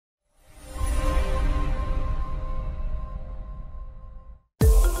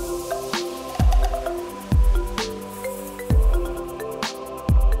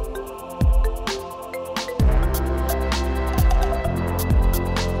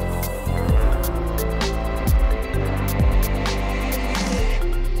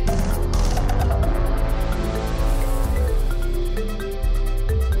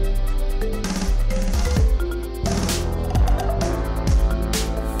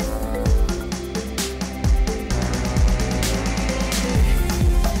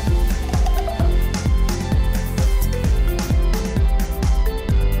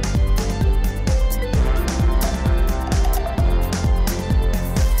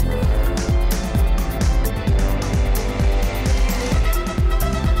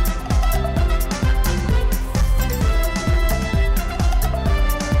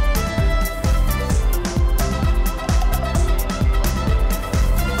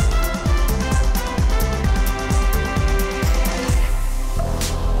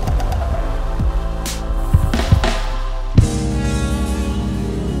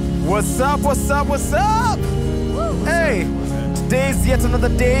up, what's up, what's up? Hey, today is yet another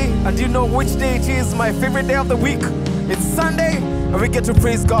day, and do you know which day it is? My favorite day of the week. It's Sunday, and we get to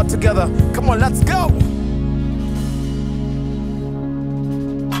praise God together. Come on, let's go.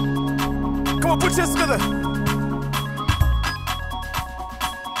 Come on, put your hands together.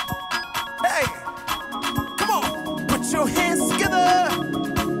 Hey, come on, put your hands together.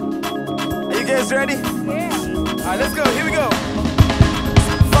 Are you guys ready? Yeah. All right, let's go, here we go.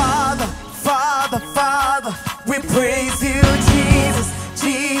 Father, Father, Father, we praise you, Jesus,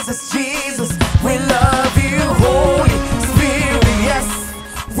 Jesus, Jesus. We love you, Holy Spirit, yes,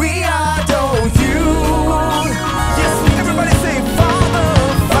 we adore you. Yes, everybody say, Father,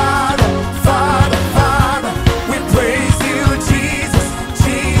 Father, Father, Father, we praise you, Jesus,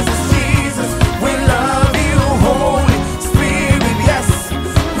 Jesus, Jesus. We love you, Holy Spirit, yes,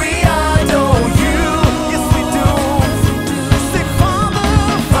 we adore you. Yes, we do. Say, Father,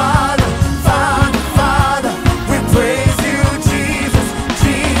 Father, Father, Father, we praise you.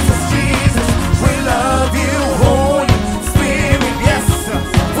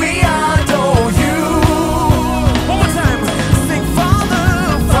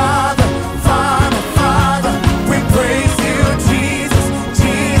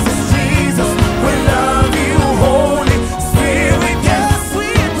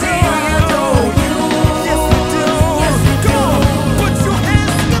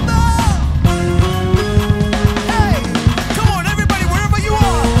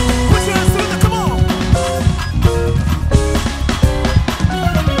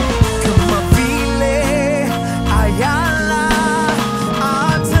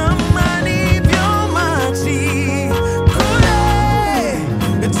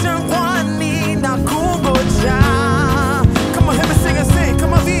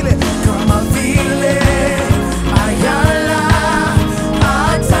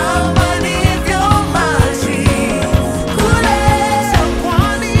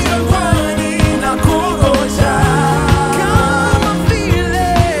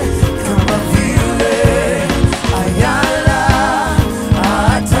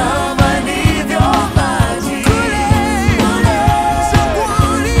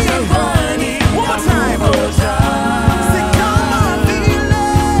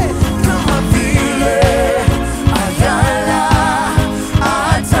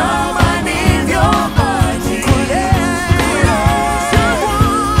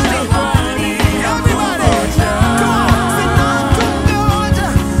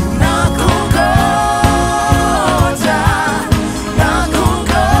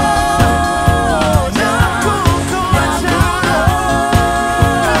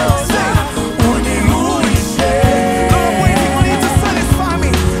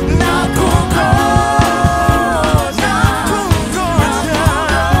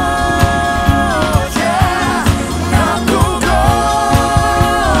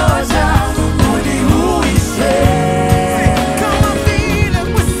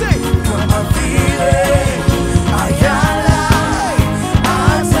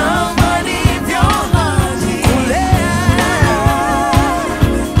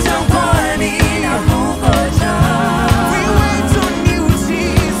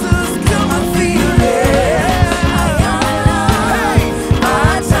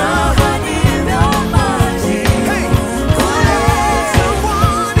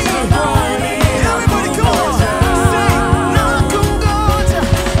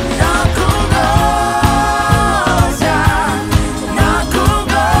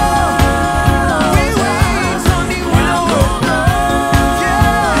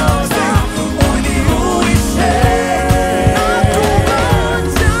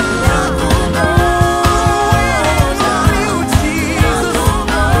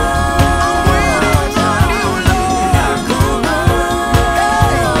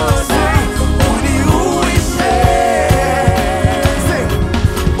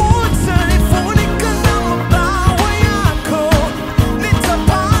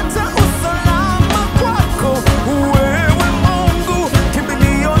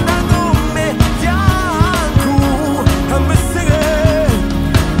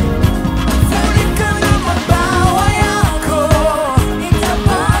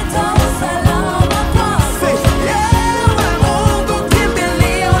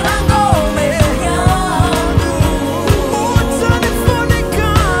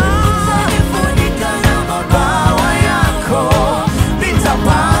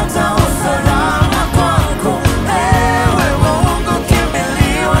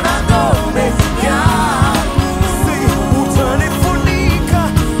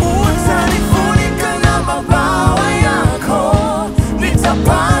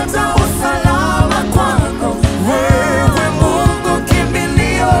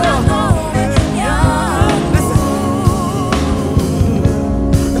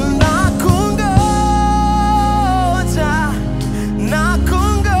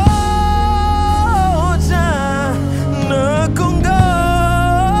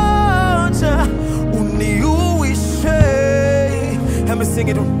 me sing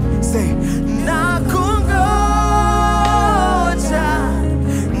it. Say, nakungoja,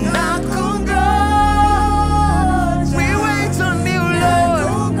 nakungoja. We wait on you, Lord.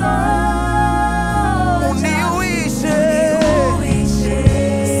 Uniwishe.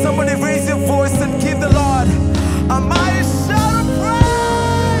 Somebody raise your voice and give the Lord a mighty shout of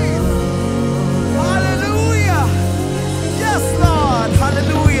praise. Hallelujah. Yes, Lord.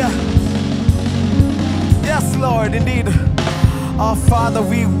 Hallelujah. Yes, Lord, indeed. Our Father,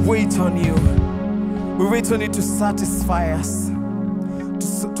 we wait on you. We wait on you to satisfy us,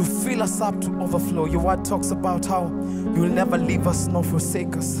 to fill us up to overflow. Your word talks about how you will never leave us nor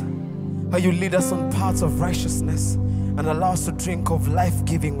forsake us, how you lead us on paths of righteousness and allow us to drink of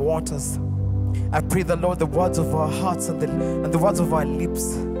life-giving waters. I pray the Lord, the words of our hearts and the words of our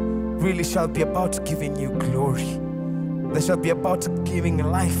lips really shall be about giving you glory. They shall be about giving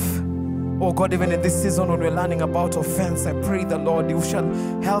life. Oh God, even in this season when we're learning about offense, I pray the Lord, you shall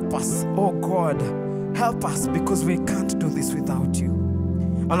help us. Oh God, help us, because we can't do this without you.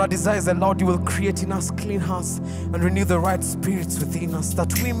 And our desire is that, Lord, you will create in us clean hearts and renew the right spirits within us,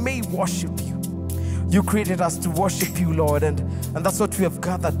 that we may worship you. You created us to worship you, Lord, and that's what we have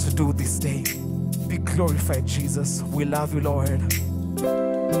gathered to do this day. Be glorified, Jesus. We love you, Lord.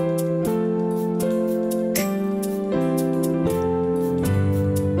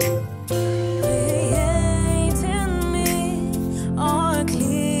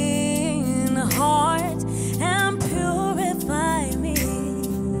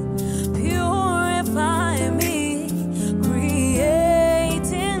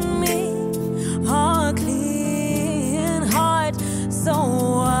 So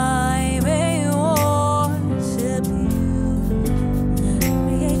I may worship you.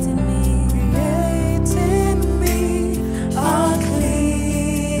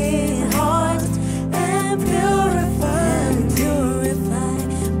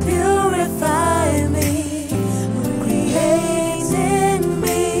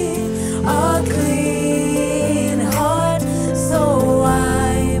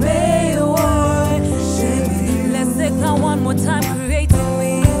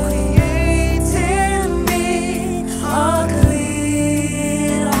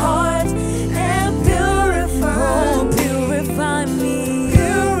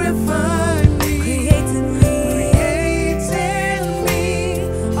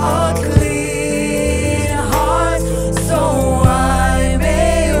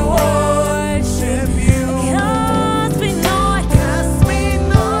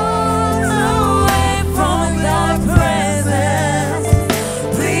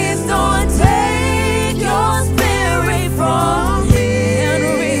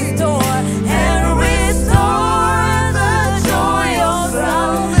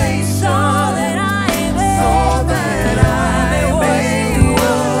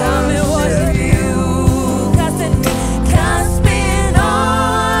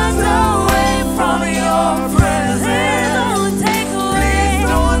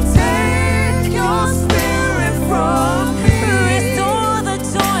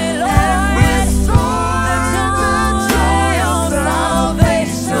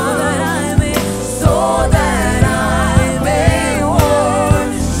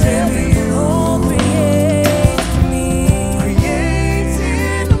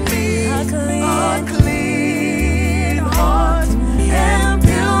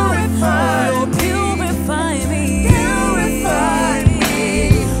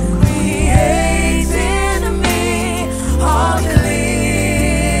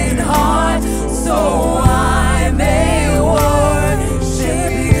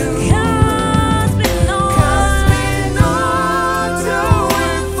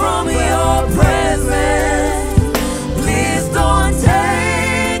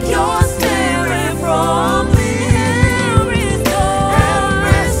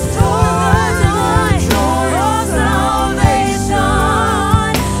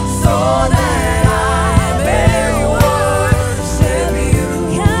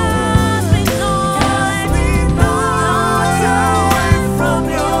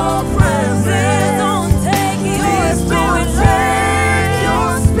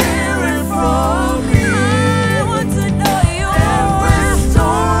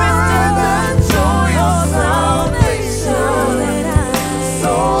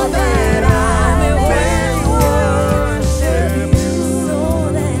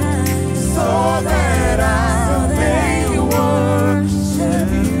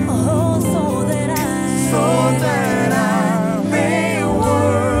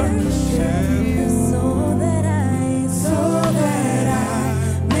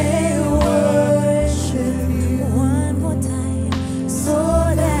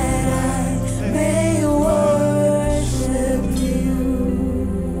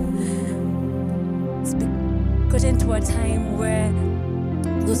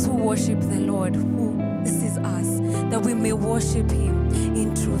 those who worship the Lord, this is us, that we may worship Him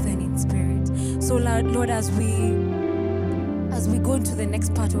in truth and in spirit. So Lord, as we go into the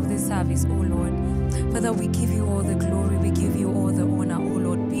next part of this service, oh Lord, Father, we give you all the glory, we give you all the honor, oh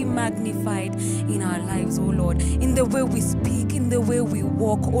Lord. Be magnified in our lives, oh Lord, in the way we speak, in the way we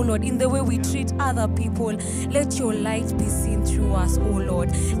walk, oh Lord, in the way we treat other people. Let your light be seen through us, oh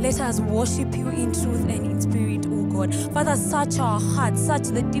Lord. Let us worship you in truth and in spirit, oh God. Father, search our hearts, search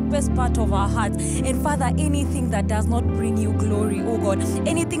the deepest part of our hearts. And Father, anything that does not bring you glory, oh God,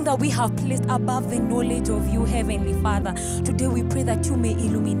 anything that we have placed above the knowledge of you, Heavenly Father, today we pray that you may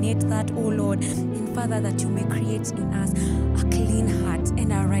illuminate that, oh Lord. And Father, that you may create in us a clean heart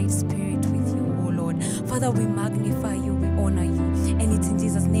and a right spirit with you, oh Lord. Father, we magnify you, we honor you. And it's in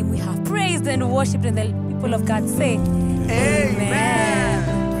Jesus' name we have praised and worshipped, and the people of God say, Amen.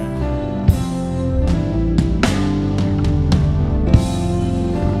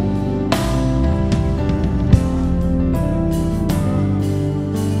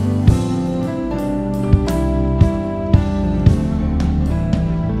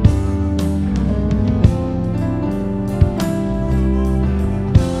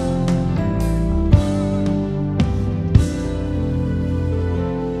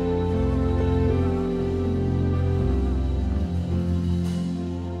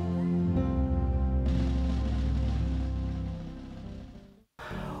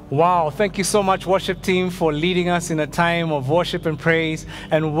 Wow, thank you so much, worship team, for leading us in a time of worship and praise.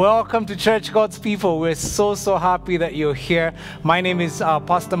 And welcome to Church God's People. We're so happy that you're here. My name is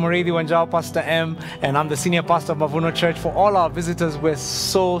Pastor Muredi Wanjao, Pastor M, and I'm the senior pastor of Mavuno Church. For all our visitors, we're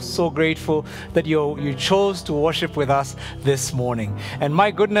so grateful that you chose to worship with us this morning. And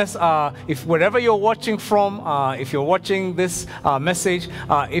my goodness, if wherever you're watching from, if you're watching this message,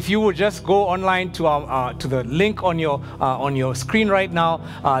 if you would just go online to the link on your screen right now.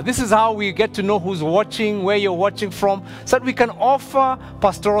 This is how we get to know who's watching, where you're watching from, so that we can offer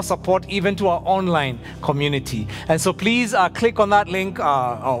pastoral support even to our online community. And so please click on that link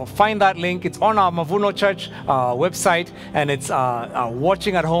or find that link. It's on our Mavuno Church website, and it's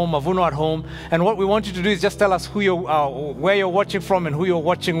watching at home, Mavuno at home. And what we want you to do is just tell us where you're watching from and who you're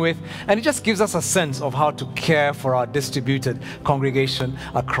watching with. And it just gives us a sense of how to care for our distributed congregation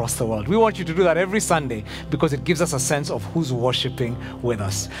across the world. We want you to do that every Sunday because it gives us a sense of who's worshiping with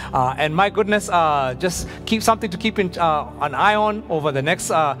us. And my goodness, just keep something to keep an eye on over the next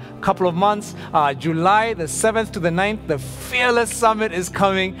couple of months. July the 7th to the 9th, the Fearless Summit is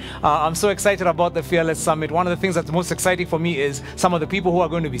coming. I'm so excited about the Fearless Summit. One of the things that's most exciting for me is some of the people who are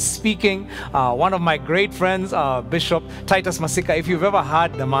going to be speaking. One of my great friends, Bishop Titus Masika, if you've ever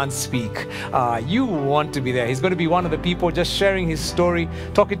heard the man speak, you want to be there. He's going to be one of the people just sharing his story,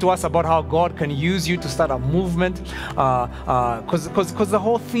 talking to us about how God can use you to start a movement. Because the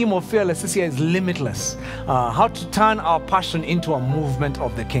whole theme of Fearless this year is limitless. How to turn our passion into a movement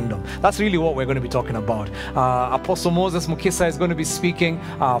of the kingdom. That's really what we're going to be talking about. Apostle Moses Mukisa is going to be speaking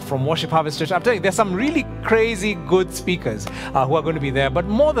from Worship Harvest Church. I'm telling you, there's some really crazy good speakers who are going to be there. But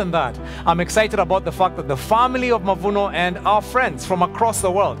more than that, I'm excited about the fact that the family of Mavuno and our friends from across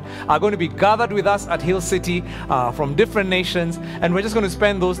the world are going to be gathered with us at Hill City from different nations. And we're just going to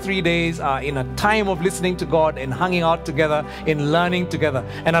spend those 3 days in a time of listening to God and hanging out together, in learning together,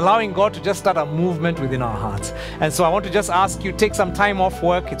 and allowing God to just start a movement within our hearts. And so I want to just ask you, take some time off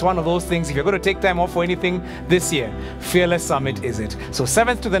work. It's one of those things. If you're going to take time off for anything this year, Fearless Summit is it. So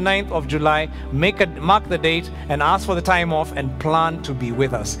 7th to the 9th of July, mark the date and ask for the time off and plan to be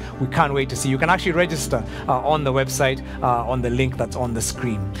with us. We can't wait to see you. You can actually register on the website, on the link that's on the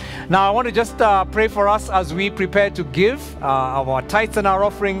screen. Now, I want to just pray for us as we prepare to give our tithes and our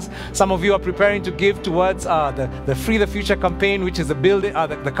offerings. Some of you are preparing to give towards the Free the Future campaign, which is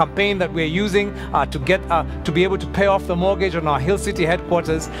the campaign that we're using to be able to pay off the mortgage on our Hill City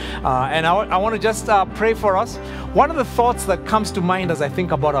headquarters. And I want to just pray for us. One of the thoughts that comes to mind as I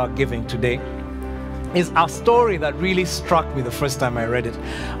think about our giving today is a story that really struck me the first time I read it.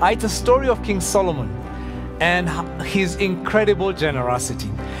 It's a story of King Solomon and his incredible generosity.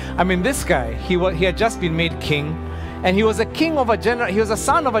 I mean, this guy, he had just been made king, and he was a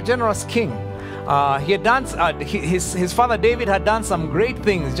son of a generous king. He had done, his father David had done some great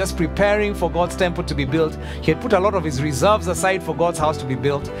things, just preparing for God's temple to be built. He had put a lot of his reserves aside for God's house to be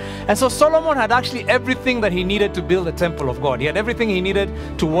built. And so Solomon had actually everything that he needed to build the temple of God. He had everything he needed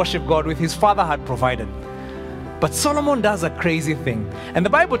to worship God with. His father had provided. But Solomon does a crazy thing. And the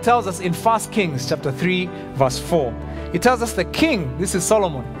Bible tells us in 1 Kings chapter 3, verse 4, it tells us the king, this is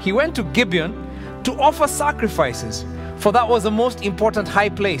Solomon, he went to Gibeon to offer sacrifices. for that was the most important high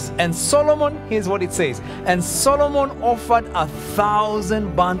place. And Solomon, here's what it says, and Solomon offered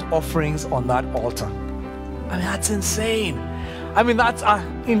 1,000 burnt offerings on that altar. I mean, that's insane. I mean, that's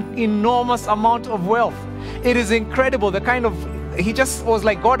an enormous amount of wealth. It is incredible, the kind of, he just was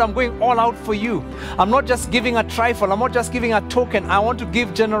like, God, I'm going all out for you. I'm not just giving a trifle. I'm not just giving a token. I want to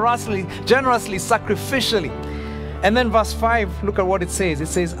give generously, sacrificially. And then verse 5, look at what it says. It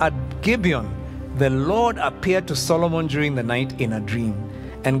says, at Gibeon, the Lord appeared to Solomon during the night in a dream.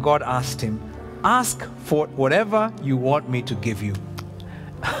 And God asked him, ask for whatever you want me to give you.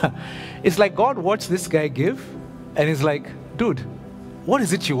 It's like God watched this guy give, and he's like, dude, what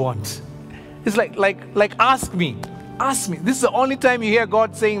is it you want? It's like ask me. Ask me. This is the only time you hear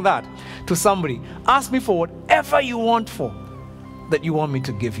God saying that to somebody. Ask me for whatever you want for, that you want me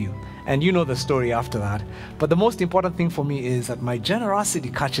to give you. And you know the story after that. But the most important thing for me is that my generosity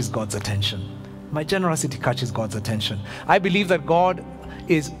catches God's attention. My generosity catches God's attention. I believe that God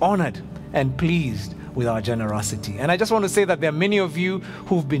is honored and pleased with our generosity. And I just want to say that there are many of you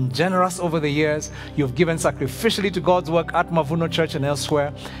who've been generous over the years. You've given sacrificially to God's work at Mavuno Church and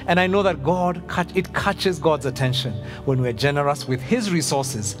elsewhere. And I know that it catches God's attention when we're generous with His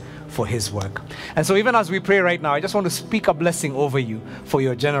resources for His work. And so even as we pray right now, I just want to speak a blessing over you for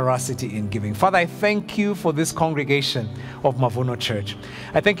your generosity in giving. Father, I thank you for this congregation of Mavuno Church.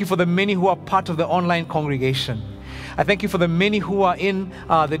 I thank you for the many who are part of the online congregation. I thank you for the many who are in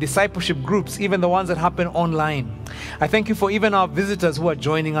the discipleship groups, even the ones that happen online. I thank you for even our visitors who are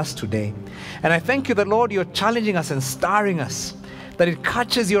joining us today. And I thank you that, Lord, you're challenging us and starring us, that it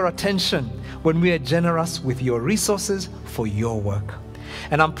catches your attention when we are generous with your resources for your work.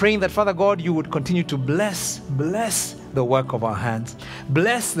 And I'm praying that, Father God, you would continue to bless the work of our hands.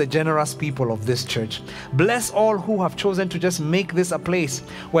 Bless the generous people of this church. Bless all who have chosen to just make this a place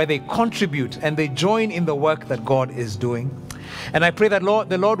where they contribute and they join in the work that God is doing. And I pray that, Lord,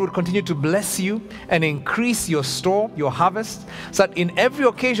 the Lord would continue to bless you and increase your store, your harvest, so that in every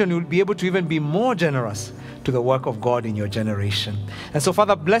occasion you will be able to even be more generous to the work of God in your generation. And so,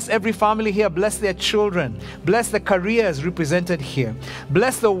 Father, bless every family here. Bless their children. Bless the careers represented here.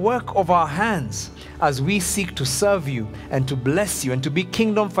 Bless the work of our hands as we seek to serve you and to bless you and to be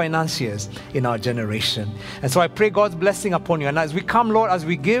kingdom financiers in our generation. And so I pray God's blessing upon you. And as we come, Lord, as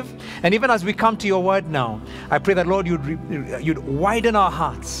we give, and even as we come to your word now, I pray that, Lord, you'd widen our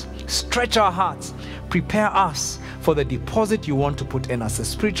hearts, stretch our hearts, prepare us for the deposit you want to put in us, the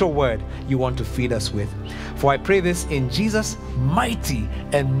spiritual word you want to feed us with. For I pray this in Jesus' mighty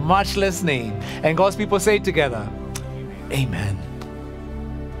and matchless name. And God's people say together, amen.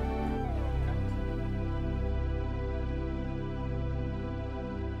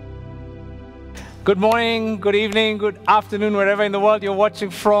 Good morning, good evening, good afternoon, wherever in the world you're watching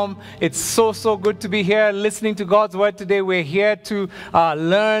from. It's so good to be here listening to God's word today. We're here to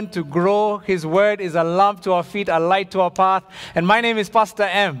learn, to grow. His word is a lamp to our feet, a light to our path. And my name is Pastor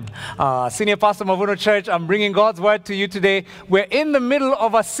M, Senior Pastor Mavuno Church. I'm bringing God's word to you today. We're in the middle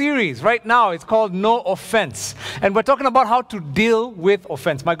of a series right now. It's called No Offense. And we're talking about how to deal with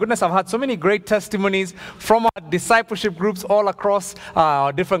offense. My goodness, I've had so many great testimonies from our discipleship groups all across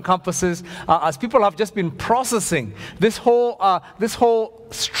our different campuses as people have just been processing this whole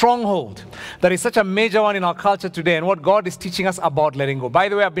stronghold that is such a major one in our culture today, and what God is teaching us about letting go. By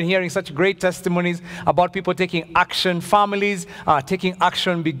the way, I've been hearing such great testimonies about people taking action, families taking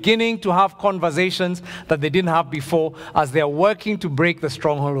action, beginning to have conversations that they didn't have before as they are working to break the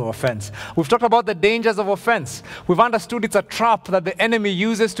stronghold of offense. We've talked about the dangers of offense. We've understood it's a trap that the enemy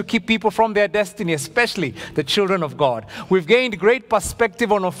uses to keep people from their destiny, especially the children of God. We've gained great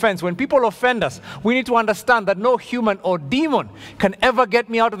perspective on offense. When people offend us, we need to understand that no human or demon can ever get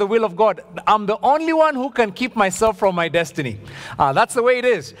me out of the will of God. I'm the only one who can keep myself from my destiny. That's the way it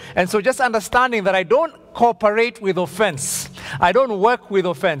is. And so just understanding that I don't cooperate with offense. I don't work with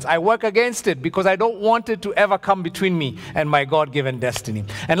offense. I work against it because I don't want it to ever come between me and my God-given destiny.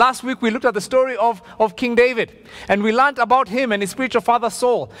 And last week we looked at the story of King David, and we learned about him and his spiritual father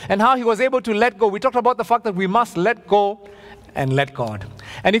Saul and how he was able to let go. We talked about the fact that we must let go and let God.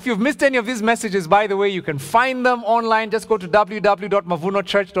 And if you've missed any of these messages, by the way, you can find them online. Just go to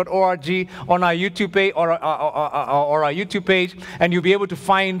www.mavunochurch.org on our YouTube page or our YouTube page, and you'll be able to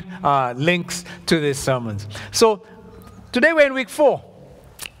find links to these sermons. So today we're in week 4.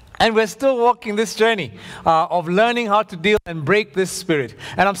 And we're still walking this journey of learning how to deal and break this spirit.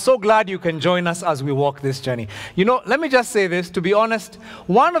 And I'm so glad you can join us as we walk this journey. You know, let me just say this, to be honest,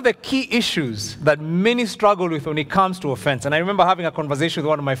 one of the key issues that many struggle with when it comes to offense, and I remember having a conversation with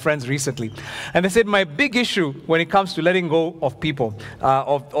one of my friends recently, and they said, my big issue when it comes to letting go of people,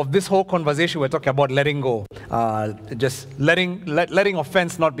 of this whole conversation we're talking about letting go, just letting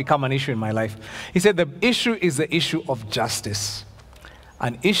offense not become an issue in my life. He said the issue is the issue of justice.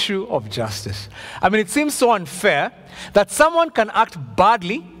 An issue of justice. I mean, it seems so unfair that someone can act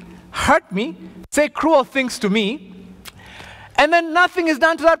badly, hurt me, say cruel things to me, and then nothing is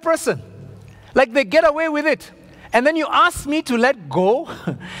done to that person. Like they get away with it. And then you ask me to let go?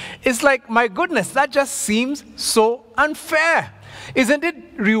 It's like, my goodness, that just seems so unfair. Isn't it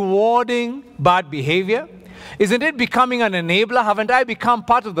rewarding bad behavior? Isn't it becoming an enabler? Haven't I become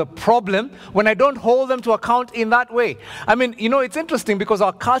part of the problem when I don't hold them to account in that way? I mean, you know, it's interesting because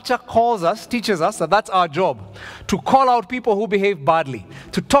our culture teaches us that that's our job, to call out people who behave badly,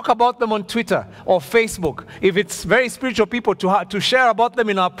 to talk about them on Twitter or Facebook. If it's very spiritual people, to share about them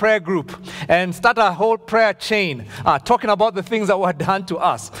in our prayer group and start a whole prayer chain, talking about the things that were done to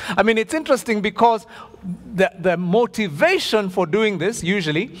us. I mean, it's interesting because the motivation for doing this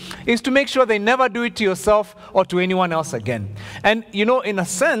usually is to make sure they never do it to yourself or to anyone else again. And you know, in a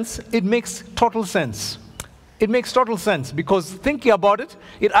sense, it makes total sense. It makes total sense because thinking about it,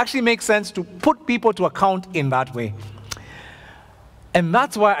 it actually makes sense to put people to account in that way. And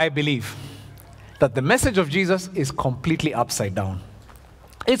that's why I believe that the message of Jesus is completely upside down.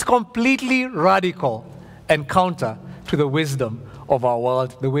 It's completely radical and counter to the wisdom of our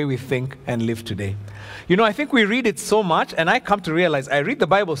world, the way we think and live today. You know, I think we read it so much, and I come to realize I read the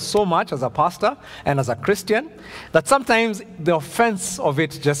Bible so much as a pastor and as a Christian that sometimes the offense of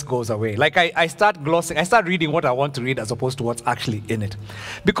it just goes away. Like I start glossing, I start reading what I want to read as opposed to what's actually in it.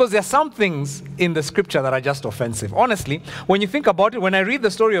 Because there are some things in the scripture that are just offensive. Honestly, when you think about it, when I read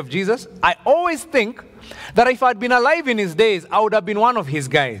the story of Jesus, I always think that if I'd been alive in his days, I would have been one of his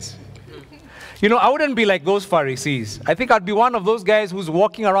guys. You know, I wouldn't be like those Pharisees. I think I'd be one of those guys who's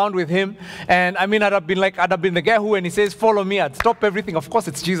walking around with him. And I mean, I'd have been the guy who, when he says, follow me, I'd stop everything. Of course,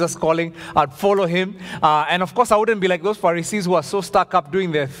 it's Jesus calling. I'd follow him. And of course, I wouldn't be like those Pharisees who are so stuck up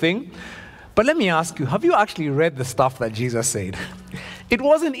doing their thing. But let me ask you, have you actually read the stuff that Jesus said? It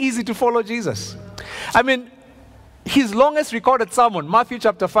wasn't easy to follow Jesus. I mean, his longest recorded sermon, Matthew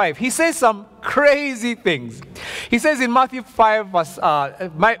chapter 5, he says some crazy things. He says in Matthew 5,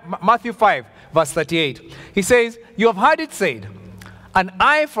 verse 38, he says, you have heard it said, an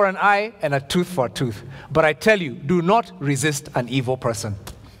eye for an eye and a tooth for a tooth. But I tell you, do not resist an evil person.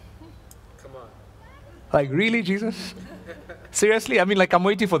 Come on. Like, really, Jesus? Seriously? I mean, like, I'm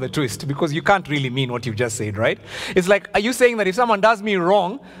waiting for the twist because you can't really mean what you just said, right? It's like, are you saying that if someone does me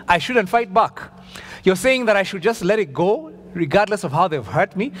wrong, I shouldn't fight back? You're saying that I should just let it go regardless of how they've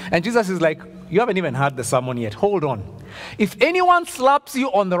hurt me? And Jesus is like, you haven't even heard the sermon yet. Hold on. If anyone slaps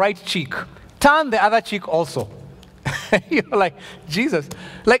you on the right cheek, turn the other cheek also. You're like, Jesus.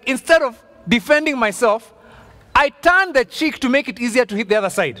 Like, instead of defending myself, I turn the cheek to make it easier to hit the other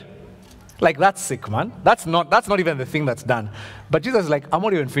side. Like, that's sick, man. That's not even the thing that's done. But Jesus is like, I'm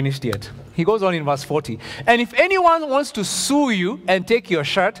not even finished yet. He goes on in verse 40. And if anyone wants to sue you and take your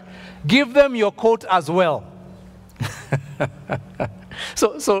shirt, give them your coat as well.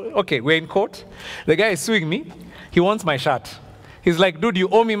 So, okay, we're in court. The guy is suing me. He wants my shirt. He's like, dude, you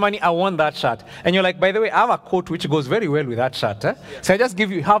owe me money. I want that shirt. And you're like, by the way, I have a coat which goes very well with that shirt. Yeah. So I just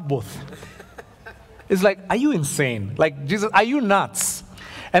give you, have both. It's like, are you insane? Like, Jesus, are you nuts?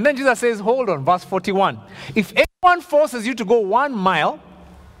 And then Jesus says, hold on, verse 41. If anyone forces you to go 1 mile,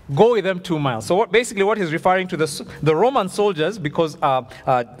 go with them 2 miles. So basically what he's referring to, the Roman soldiers, because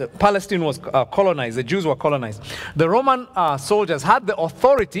Palestine was colonized, the Jews were colonized. The Roman soldiers had the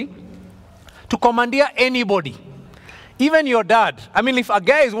authority to commandeer anybody. Even your dad. I mean, if a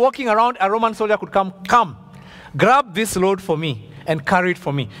guy is walking around, a Roman soldier could come, grab this load for me and carry it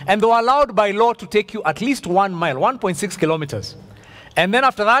for me. And they were allowed by law to take you at least 1 mile, 1.6 kilometers. And then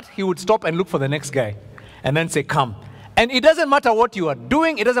after that, he would stop and look for the next guy and then say, come. And it doesn't matter what you are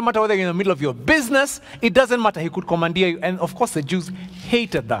doing. It doesn't matter whether you're in the middle of your business. It doesn't matter. He could commandeer you. And of course, the Jews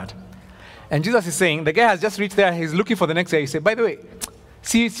hated that. And Jesus is saying, the guy has just reached there. He's looking for the next guy. He said, by the way,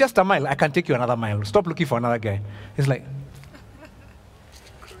 see, it's just a mile. I can take you another mile. Stop looking for another guy. He's like,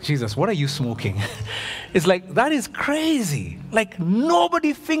 Jesus, what are you smoking? It's like, that is crazy. Like,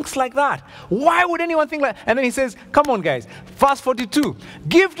 nobody thinks like that. Why would anyone think like that? And then he says, come on, guys. Verse 42,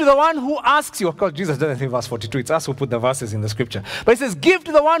 give to the one who asks you. Of course, Jesus doesn't say verse 42. It's us who put the verses in the scripture. But he says, give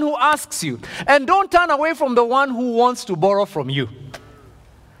to the one who asks you. And don't turn away from the one who wants to borrow from you.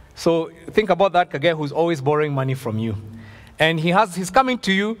 So think about that guy who's always borrowing money from you. And he's coming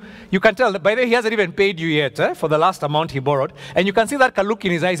to you. You can tell, by the way, he hasn't even paid you yet for the last amount he borrowed. And you can see that look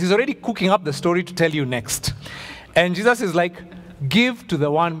in his eyes. He's already cooking up the story to tell you next. And Jesus is like, give to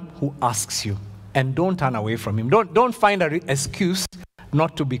the one who asks you. And don't turn away from him. Don't find an excuse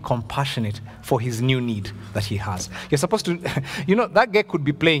not to be compassionate for his new need that he has. You're supposed to, that guy could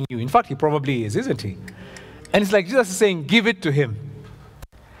be playing you. In fact, he probably is, isn't he? And it's like Jesus is saying, give it to him.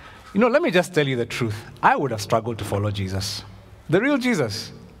 Let me just tell you the truth. I would have struggled to follow Jesus. The real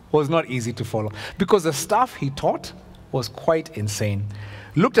Jesus was not easy to follow because the stuff he taught was quite insane.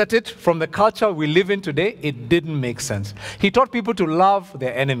 Looked at it from the culture we live in today, it didn't make sense. He taught people to love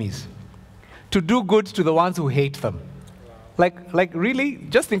their enemies, to do good to the ones who hate them. Like really,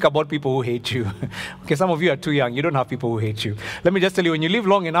 just think about people who hate you. Okay, some of you are too young. You don't have people who hate you. Let me just tell you, when you live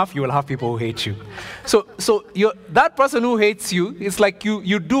long enough, you will have people who hate you. So that person who hates you, it's like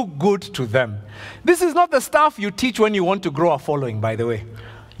you do good to them. This is not the stuff you teach when you want to grow a following, by the way.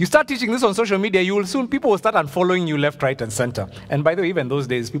 You start teaching this on social media, people will start unfollowing you left, right, and center. And by the way, even those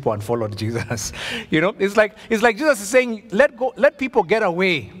days, people unfollowed Jesus. It's like Jesus is saying, let people get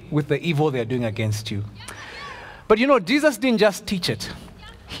away with the evil they're doing against you. But Jesus didn't just teach it.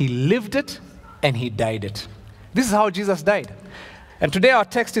 He lived it and he died it. This is how Jesus died. And today our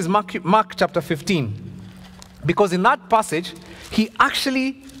text is Mark chapter 15. Because in that passage, he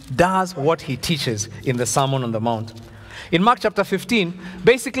actually does what he teaches in the Sermon on the Mount. In Mark chapter 15,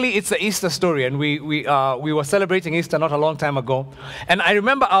 basically it's the Easter story. And we were celebrating Easter not a long time ago. And I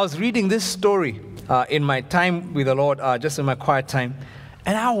remember I was reading this story in my time with the Lord, just in my quiet time.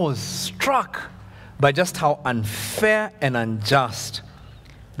 And I was struck by just how unfair and unjust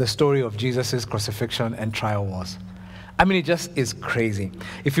the story of Jesus' crucifixion and trial was. I mean, it just is crazy.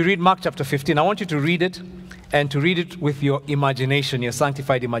 If you read Mark chapter 15, I want you to read it and to read it with your imagination, your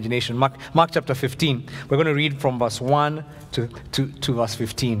sanctified imagination. Mark chapter 15, we're going to read from verse 1 to verse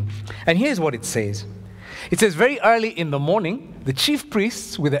 15. And here's what it says. It says, very early in the morning, the chief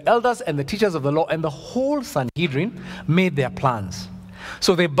priests with the elders and the teachers of the law and the whole Sanhedrin made their plans.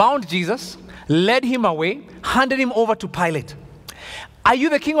 So they bound Jesus, led him away, handed him over to Pilate. Are you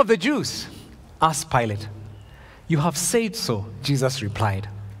the king of the Jews? Asked Pilate. You have said so, Jesus replied.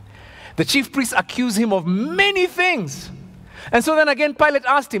 The chief priests accused him of many things. And so then again Pilate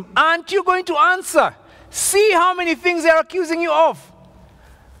asked him, aren't you going to answer? See how many things they are accusing you of.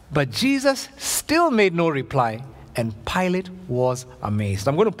 But Jesus still made no reply, and Pilate was amazed.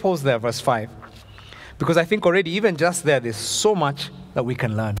 I'm going to pause there, verse 5, because I think already even just there's so much that we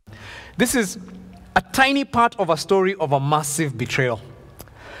can learn. This is a tiny part of a story of a massive betrayal.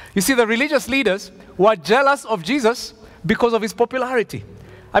 You see, the religious leaders were jealous of Jesus because of his popularity.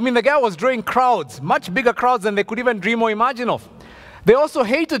 I mean, the guy was drawing crowds, much bigger crowds than they could even dream or imagine of. They also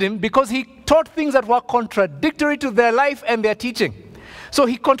hated him because he taught things that were contradictory to their life and their teaching. So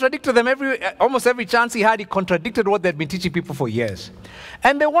he contradicted them almost every chance he had. He contradicted what they'd been teaching people for years.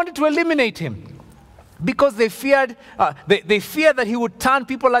 And they wanted to eliminate him because they feared that he would turn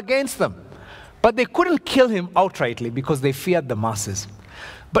people against them. But they couldn't kill him outrightly because they feared the masses.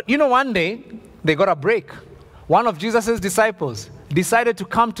 But one day, they got a break. One of Jesus' disciples decided to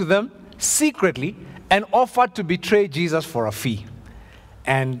come to them secretly and offered to betray Jesus for a fee.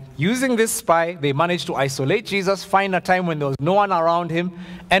 And using this spy, they managed to isolate Jesus, find a time when there was no one around him,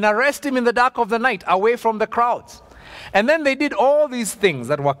 and arrest him in the dark of the night, away from the crowds. And then they did all these things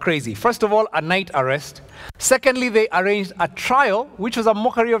that were crazy. First of all, a night arrest. Secondly, they arranged a trial, which was a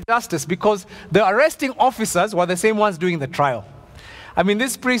mockery of justice because the arresting officers were the same ones doing the trial. I mean,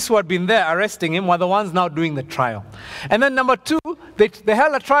 these priests who had been there arresting him were the ones now doing the trial. And then number two, they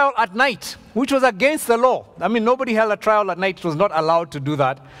held a trial at night, which was against the law. I mean, nobody held a trial at night. It was not allowed to do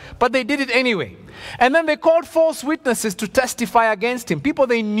that. But they did it anyway. And then they called false witnesses to testify against him, people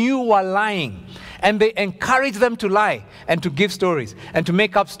they knew were lying. And they encouraged them to lie and to give stories and to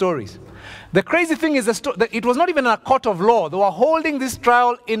make up stories. The crazy thing is that it was not even a court of law. They were holding this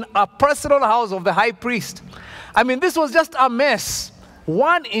trial in a personal house of the high priest. I mean, this was just a mess.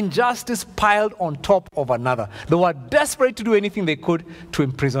 One injustice piled on top of another. They were desperate to do anything they could to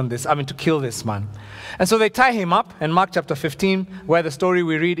to kill this man. And so they tie him up. In Mark chapter 15, where the story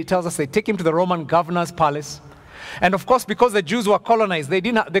we read, it tells us they take him to the Roman governor's palace. And of course, because the Jews were colonized,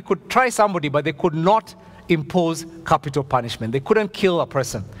 they could try somebody, but they could not impose capital punishment. They couldn't kill a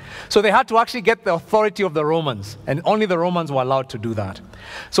person. So they had to actually get the authority of the Romans, and only the Romans were allowed to do that.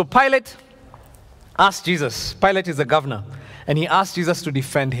 So Pilate asked Jesus, Pilate is the governor, and he asked Jesus to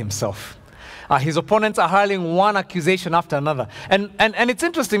defend himself. His opponents are hurling one accusation after another. And it's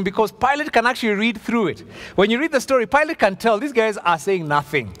interesting because Pilate can actually read through it. When you read the story, Pilate can tell these guys are saying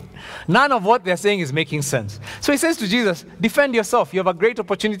nothing. None of what they're saying is making sense. So he says to Jesus, defend yourself. You have a great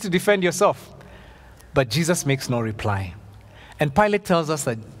opportunity to defend yourself. But Jesus makes no reply. And Pilate tells us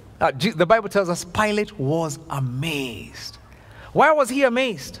that, the Bible tells us Pilate was amazed. Why was he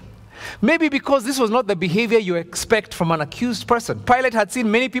amazed? Maybe because this was not the behavior you expect from an accused person. Pilate had seen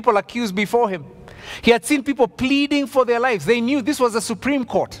many people accused before him. He had seen people pleading for their lives. They knew this was the Supreme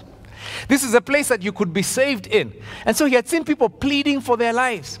Court. This is a place that you could be saved in. And so he had seen people pleading for their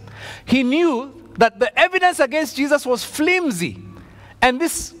lives. He knew that the evidence against Jesus was flimsy. And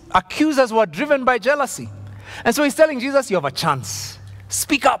these accusers were driven by jealousy. And so he's telling Jesus, you have a chance.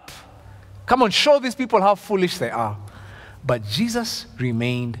 Speak up. Come on, show these people how foolish they are. But Jesus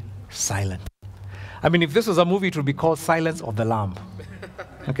remained silent. I mean, if this was a movie, it would be called Silence of the Lamb.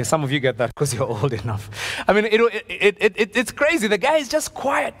 Okay, some of you get that because you're old enough. I mean, it's crazy. The guy is just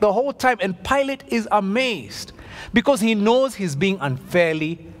quiet the whole time, and Pilate is amazed because he knows he's being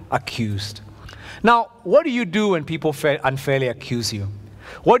unfairly accused. Now, what do you do when people unfairly accuse you?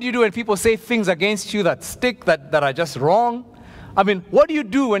 What do you do when people say things against you that stick, that are just wrong? I mean, what do you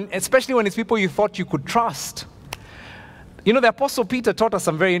do when, especially when it's people you thought you could trust? You know, the Apostle Peter taught us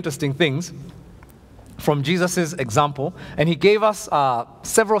some very interesting things from Jesus' example, and he gave us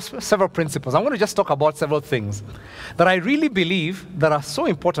several principles. I'm going to just talk about several things that I really believe that are so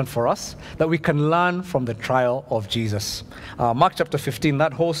important for us that we can learn from the trial of Jesus. Mark chapter 15,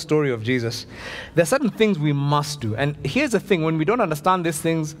 that whole story of Jesus. There are certain things we must do. And here's the thing, when we don't understand these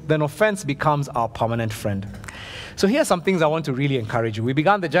things, then offense becomes our permanent friend. So here are some things I want to really encourage you. We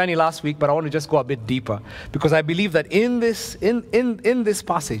began the journey last week, but I want to just go a bit deeper because I believe that in this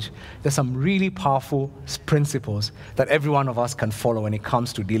passage, there's some really powerful principles that every one of us can follow when it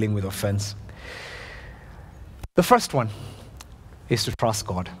comes to dealing with offense. The first one is to trust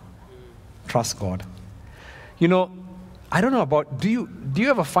God. Trust God. You know, I don't know about, do you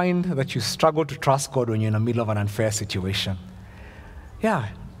ever find that you struggle to trust God when you're in the middle of an unfair situation? Yeah.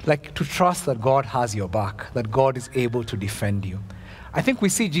 Like to trust that God has your back, that God is able to defend you. I think we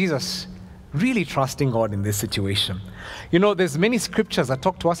see Jesus really trusting God in this situation. You know, there's many scriptures that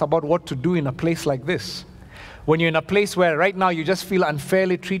talk to us about what to do in a place like this. When you're in a place where right now you just feel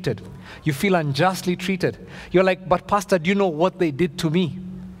unfairly treated, you feel unjustly treated. You're like, but Pastor, do you know what they did to me?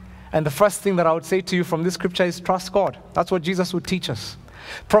 And the first thing that I would say to you from this scripture is trust God. That's what Jesus would teach us.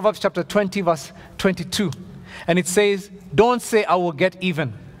 Proverbs chapter 20, verse 22. And it says, don't say, I will get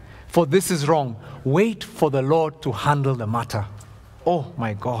even, for this is wrong. Wait for the Lord to handle the matter. Oh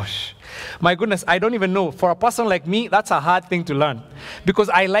my gosh. My goodness, I don't even know. For a person like me, that's a hard thing to learn because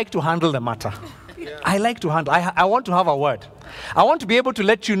I like to handle the matter. Yeah. I like to handle. I want to have a word. I want to be able to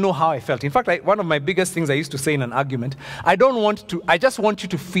let you know how I felt. In fact, one of my biggest things I used to say in an argument, I just want you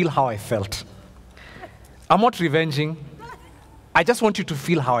to feel how I felt. I'm not revenging. I just want you to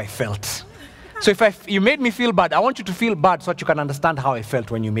feel how I felt. So if you made me feel bad, I want you to feel bad so that you can understand how I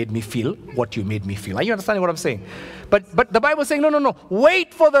felt when you made me feel what you made me feel. Are you understanding what I'm saying? But the Bible is saying, no.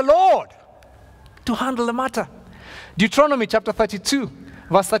 Wait for the Lord to handle the matter. Deuteronomy chapter 32,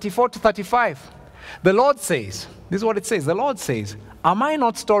 verse 34 to 35. The Lord says, this is what it says. The Lord says, am I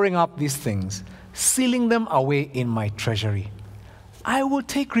not storing up these things, sealing them away in my treasury? I will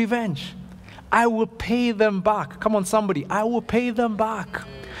take revenge. I will pay them back. Come on, somebody. I will pay them back.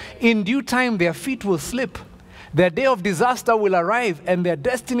 In due time, their feet will slip. Their day of disaster will arrive, and their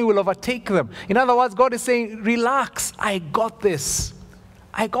destiny will overtake them. In other words, God is saying, relax. I got this.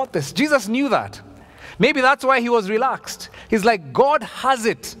 I got this. Jesus knew that. Maybe that's why he was relaxed. He's like, God has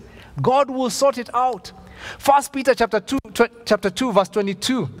it. God will sort it out. 1 Peter chapter 2, verse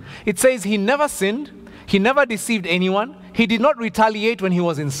 22. It says, he never sinned. He never deceived anyone. He did not retaliate when he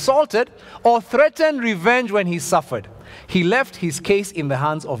was insulted or threaten revenge when he suffered. He left his case in the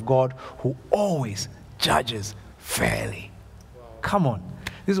hands of God, who always judges fairly. Wow. Come on.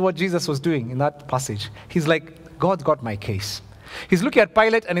 This is what Jesus was doing in that passage. He's like, God's got my case. He's looking at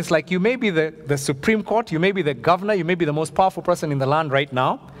Pilate and it's like, you may be the Supreme Court, you may be the governor, you may be the most powerful person in the land right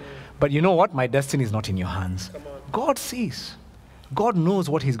now, but you know what? My destiny is not in your hands. God sees. God knows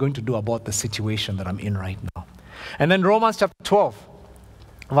what he's going to do about the situation that I'm in right now. And then Romans chapter 12,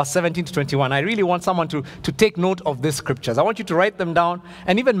 verse 17 to 21. I really want someone to take note of these scriptures. I want you to write them down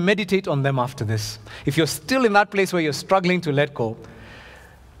and even meditate on them after this. If you're still in that place where you're struggling to let go,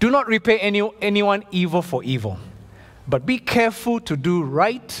 do not repay anyone evil for evil, but be careful to do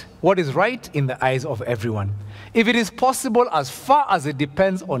right, what is right in the eyes of everyone. If it is possible, as far as it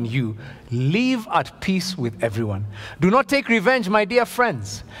depends on you, live at peace with everyone. Do not take revenge, my dear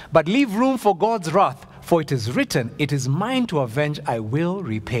friends, but leave room for God's wrath. For it is written, it is mine to avenge, I will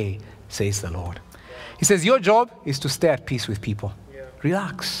repay, says the Lord. He says, your job is to stay at peace with people.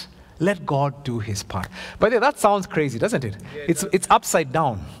 Relax. Let God do his part. But that sounds crazy, doesn't it? It's upside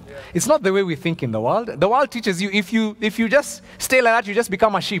down. It's not the way we think in the world. The world teaches you if you just stay like that, you just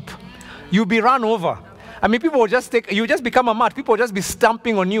become a sheep. You'll be run over. I mean, people will you just become a mat. People will just be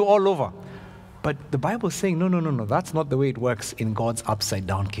stamping on you all over. But the Bible is saying, no. That's not the way it works in God's upside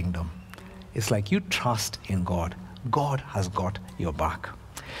down kingdom. It's like you trust in God. God has got your back.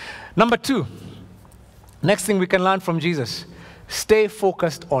 Number 2, next thing we can learn from Jesus, stay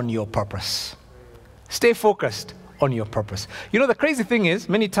focused on your purpose. Stay focused on your purpose. You know, the crazy thing is,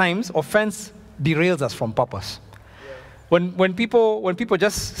 many times, offense derails us from purpose. When people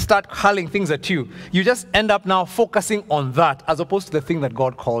just start hurling things at you, you just end up now focusing on that as opposed to the thing that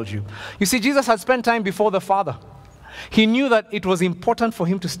God called you. You see, Jesus had spent time before the Father. He knew that it was important for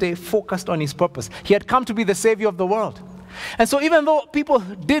him to stay focused on his purpose. He had come to be the Savior of the world. And so even though people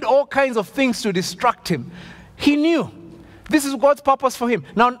did all kinds of things to distract him, he knew this is God's purpose for him.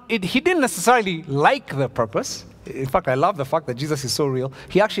 Now, he didn't necessarily like the purpose. In fact, I love the fact that Jesus is so real.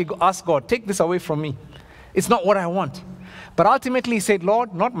 He actually asked God, take this away from me. It's not what I want. But ultimately he said,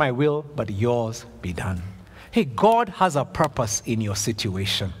 Lord, not my will, but yours be done. Hey, God has a purpose in your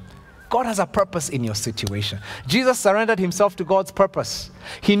situation. God has a purpose in your situation. Jesus surrendered himself to God's purpose.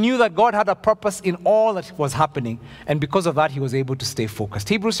 He knew that God had a purpose in all that was happening, and because of that, he was able to stay focused.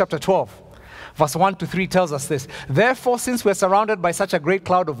 Hebrews chapter 12, verse 1 to 3 tells us this. Therefore, since we're surrounded by such a great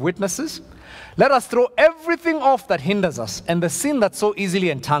cloud of witnesses, let us throw everything off that hinders us and the sin that so easily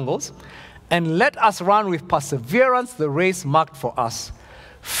entangles, and let us run with perseverance the race marked for us,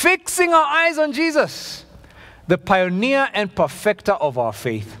 fixing our eyes on Jesus, the pioneer and perfecter of our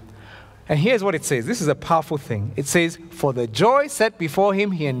faith. And here's what it says. This is a powerful thing. It says, for the joy set before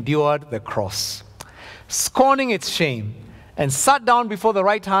him, he endured the cross, scorning its shame, and sat down before the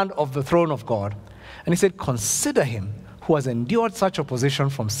right hand of the throne of God. And he said, consider him who has endured such opposition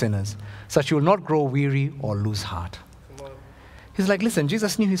from sinners, so that you will not grow weary or lose heart. He's like, listen,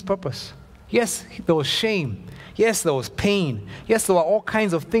 Jesus knew his purpose. Yes, there was shame. Yes, there was pain. Yes, there were all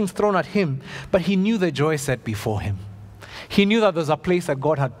kinds of things thrown at him, but he knew the joy set before him. He knew that there's a place that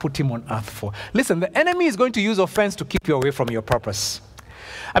God had put him on earth for. Listen, the enemy is going to use offense to keep you away from your purpose.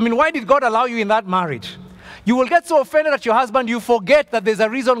 I mean, why did God allow you in that marriage? You will get so offended at your husband, you forget that there's a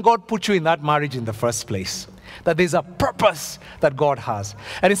reason God put you in that marriage in the first place. That there's a purpose that God has.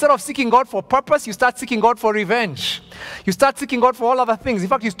 And instead of seeking God for purpose, you start seeking God for revenge. You start seeking God for all other things. In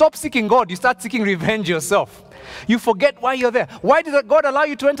fact, you stop seeking God, you start seeking revenge yourself. You forget why you're there. Why did God allow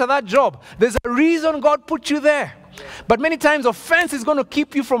you to enter that job? There's a reason God put you there. But many times offense is going to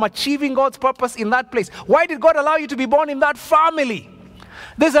keep you from achieving God's purpose in that place. Why did God allow you to be born in that family?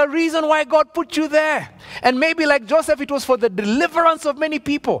 There's a reason why God put you there. And maybe like Joseph, it was for the deliverance of many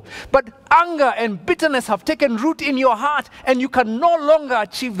people. But anger and bitterness have taken root in your heart, and you can no longer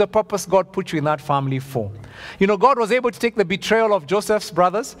achieve the purpose God put you in that family for. You know, God was able to take the betrayal of Joseph's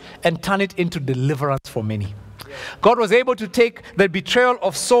brothers and turn it into deliverance for many. God was able to take the betrayal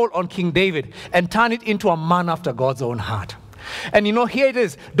of Saul on King David and turn it into a man after God's own heart. And you know, here it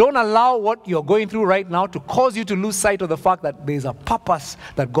is. Don't allow what you're going through right now to cause you to lose sight of the fact that there's a purpose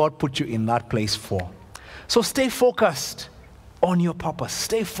that God put you in that place for. So stay focused on your purpose.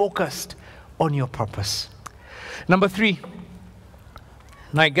 Stay focused on your purpose. Number 3.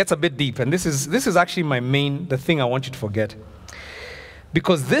 Now it gets a bit deep, and this is actually the thing I want you to forget.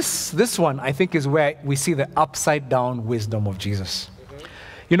 Because this one, I think, is where we see the upside down wisdom of Jesus.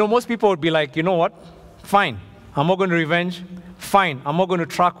 You know, most people would be like, you know what? Fine. I'm not going to revenge. Fine. I'm not going to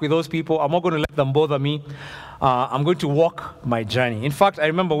track with those people. I'm not going to let them bother me. I'm going to walk my journey. In fact, I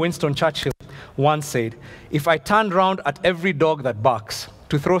remember Winston Churchill once said, if I turned around at every dog that barks,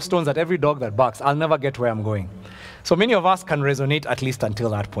 to throw stones at every dog that barks, I'll never get where I'm going. So many of us can resonate at least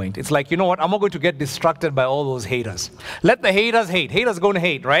until that point. It's like, you know what? I'm not going to get distracted by all those haters. Let the haters hate. Haters going to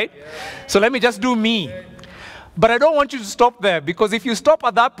hate, right? So let me just do me. But I don't want you to stop there, because if you stop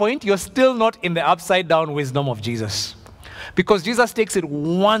at that point, you're still not in the upside down wisdom of Jesus. Because Jesus takes it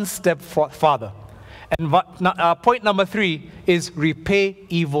one step farther. And point number 3 is repay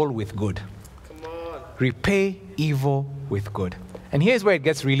evil with good. Come on. Repay evil with good. And here's where it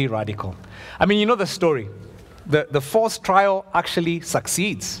gets really radical. I mean, you know the story. The false trial actually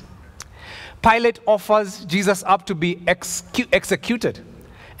succeeds. Pilate offers Jesus up to be executed.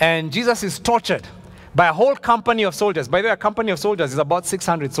 And Jesus is tortured by a whole company of soldiers. By the way, a company of soldiers is about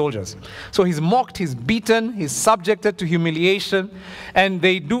 600 soldiers. So he's mocked, he's beaten, he's subjected to humiliation, and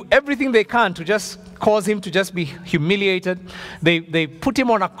they do everything they can to just cause him to just be humiliated. They put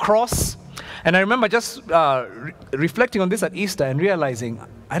him on a cross. And I remember just reflecting on this at Easter and realizing,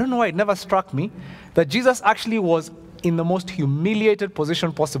 I don't know why it never struck me, that Jesus actually was in the most humiliated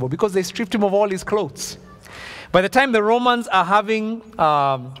position possible because they stripped him of all his clothes. By the time the Romans are having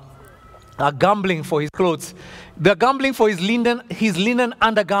are gambling for his clothes, they're gambling for his linen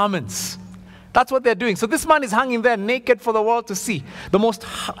undergarments. That's what they're doing. So this man is hanging there naked for the world to see. The most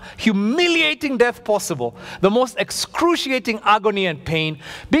humiliating death possible. The most excruciating agony and pain.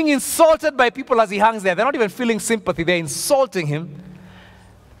 Being insulted by people as he hangs there. They're not even feeling sympathy. They're insulting him.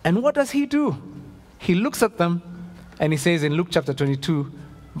 And what does he do? He looks at them and he says in Luke chapter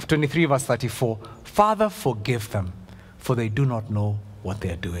 23 verse 34, Father, forgive them, for they do not know what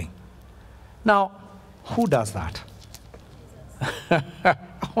they're doing. Now, who does that?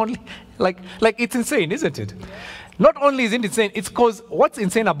 Only, like it's insane, isn't it? Not only is it insane, it's because what's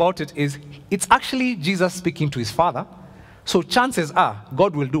insane about it is it's actually Jesus speaking to his Father. So chances are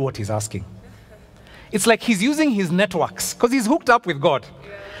God will do what he's asking. It's like he's using his networks, because he's hooked up with God,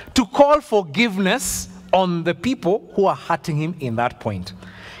 to call forgiveness on the people who are hurting him in that point.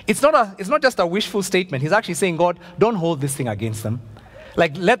 It's not just a wishful statement. He's actually saying, God, don't hold this thing against them.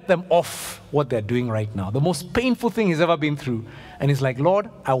 Like, let them off what they're doing right now. The most painful thing he's ever been through. And he's like, Lord,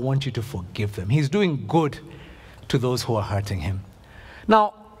 I want you to forgive them. He's doing good to those who are hurting him.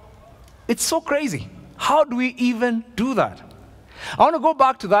 Now, it's so crazy. How do we even do that? I want to go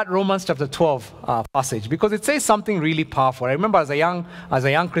back to that Romans chapter 12 passage, because it says something really powerful. I remember as a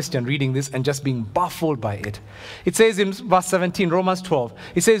young Christian reading this and just being baffled by it. It says in verse 17, Romans 12,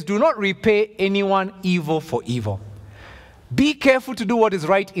 it says, do not repay anyone evil for evil. Be careful to do what is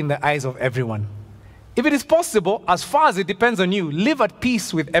right in the eyes of everyone. If it is possible, as far as it depends on you, live at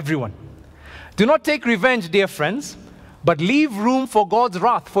peace with everyone. Do not take revenge, dear friends, but leave room for God's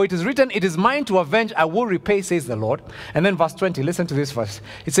wrath. For it is written, it is mine to avenge, I will repay, says the Lord. And then verse 20, listen to this verse.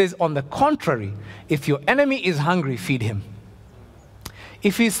 It says, on the contrary, if your enemy is hungry, feed him.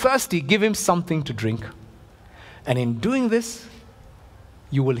 If he is thirsty, give him something to drink. And in doing this,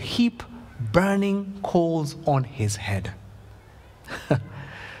 you will heap burning coals on his head.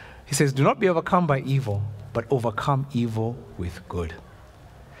 He says, do not be overcome by evil, but overcome evil with good.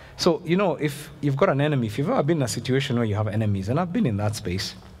 So, you know, if you've got an enemy, if you've ever been in a situation where you have enemies, and I've been in that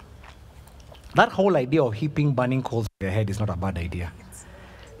space, that whole idea of heaping burning coals on your head is not a bad idea.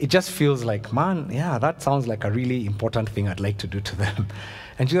 It just feels like, man, yeah, that sounds like a really important thing I'd like to do to them.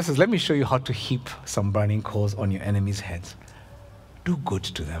 And Jesus says, let me show you how to heap some burning coals on your enemies' heads. Do good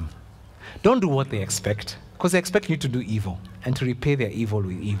to them. Don't do what they expect, because they expect you to do evil and to repay their evil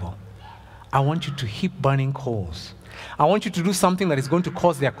with evil. I want you to heap burning coals. I want you to do something that is going to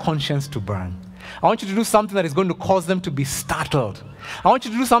cause their conscience to burn. I want you to do something that is going to cause them to be startled. I want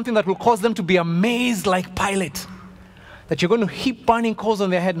you to do something that will cause them to be amazed like Pilate. That you're going to heap burning coals on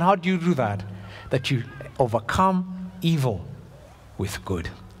their head. And how do you do that? That you overcome evil with good.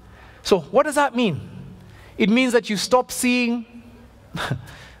 So what does that mean? It means that you stop seeing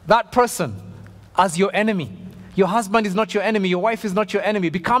that person as your enemy. Your husband is not your enemy. Your wife is not your enemy.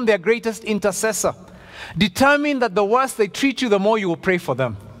 Become their greatest intercessor. Determine that the worse they treat you, the more you will pray for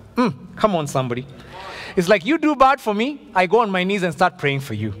them. Come on, somebody. It's like you do bad for me, I go on my knees and start praying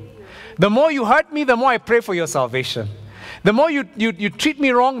for you. The more you hurt me, the more I pray for your salvation. The more you treat me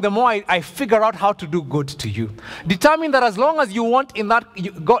wrong, the more I figure out how to do good to you. Determine that as long as you want in that,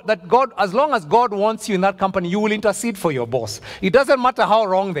 as long as God wants you in that company, you will intercede for your boss. It doesn't matter how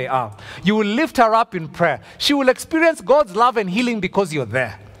wrong they are. You will lift her up in prayer. She will experience God's love and healing because you're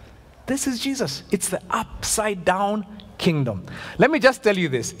there. This is Jesus. It's the upside down kingdom. Let me just tell you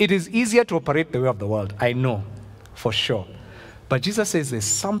this. It is easier to operate the way of the world. I know, for sure. But Jesus says there's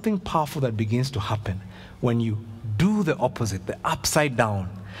something powerful that begins to happen when you do the opposite, the upside down,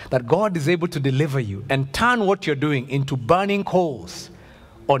 that God is able to deliver you and turn what you're doing into burning coals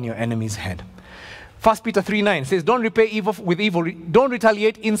on your enemy's head. 1 Peter 3:9 says, don't repay evil with evil. Don't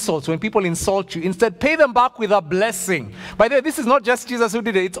retaliate insults when people insult you. Instead, pay them back with a blessing. By the way, this is not just Jesus who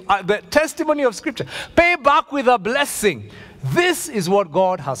did it. It's the testimony of Scripture. Pay back with a blessing. This is what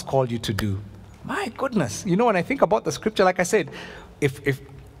God has called you to do. My goodness. You know, when I think about the Scripture, like I said, if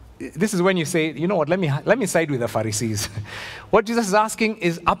this is when you say, you know what, let me side with the Pharisees. What Jesus is asking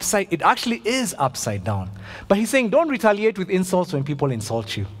is it actually is upside down. But he's saying, don't retaliate with insults when people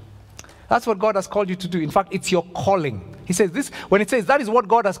insult you. That's what God has called you to do. In fact, it's your calling. He says this, when it says that is what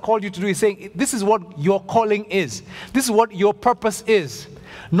God has called you to do, he's saying this is what your calling is. This is what your purpose is.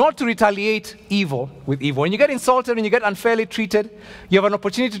 Not to retaliate evil with evil. When you get insulted and you get unfairly treated, you have an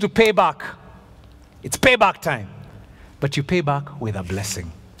opportunity to pay back. It's payback time. But you pay back with a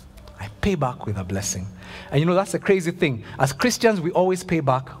blessing. I pay back with a blessing. And you know, that's the crazy thing. As Christians, we always pay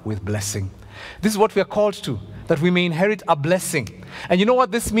back with blessing. This is what we are called to. that we may inherit a blessing. And you know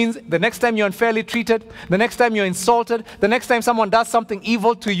what this means? The next time you're unfairly treated, the next time you're insulted, the next time someone does something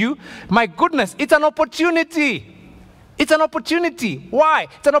evil to you, my goodness, it's an opportunity. It's an opportunity. Why?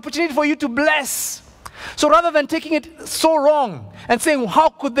 It's an opportunity for you to bless. So rather than taking it so wrong and saying, how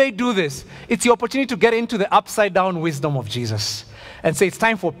could they do this? It's the opportunity to get into the upside down wisdom of Jesus and say, it's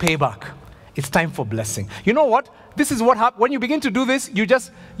time for payback. It's time for blessing. You know what? This is what happens. When you begin to do this,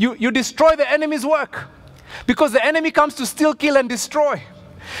 you destroy the enemy's work. Because the enemy comes to steal, kill, and destroy.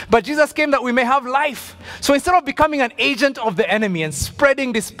 But Jesus came that we may have life. So instead of becoming an agent of the enemy and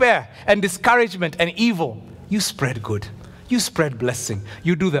spreading despair and discouragement and evil, you spread good. You spread blessing.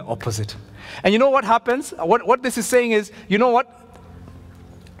 You do the opposite. And you know what happens? What this is saying is, you know what?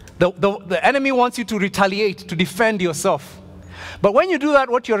 The enemy wants you to retaliate, to defend yourself. But when you do that,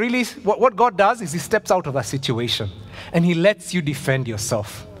 what God does is he steps out of that situation and he lets you defend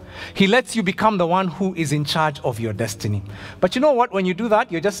yourself. He lets you become the one who is in charge of your destiny. But you know what? When you do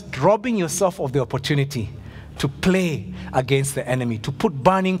that, you're just robbing yourself of the opportunity to play against the enemy, to put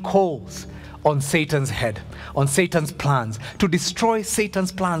burning coals on Satan's head, on Satan's plans, to destroy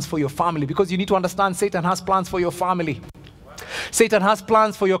Satan's plans for your family. Because you need to understand, Satan has plans for your family. Satan has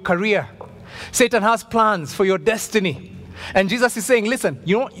plans for your career. Satan has plans for your destiny. And Jesus is saying, listen,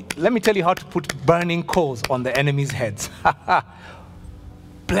 let me tell you how to put burning coals on the enemy's heads.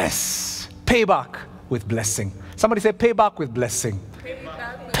 Bless. Payback with blessing. Somebody say payback with blessing.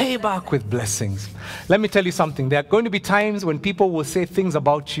 Payback with blessings. Let me tell you something. There are going to be times when people will say things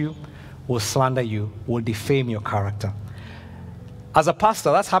about you, will slander you, will defame your character. As a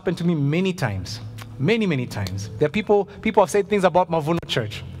pastor, that's happened to me many times. Many, many times. There are people have said things about Mavuno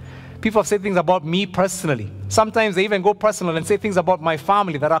Church. People have said things about me personally. Sometimes they even go personal and say things about my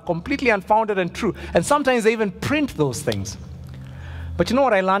family that are completely unfounded and true. And sometimes they even print those things. But you know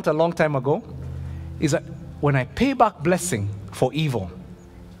what I learned a long time ago? Is that when I pay back blessing for evil,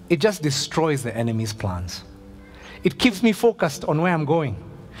 it just destroys the enemy's plans. It keeps me focused on where I'm going.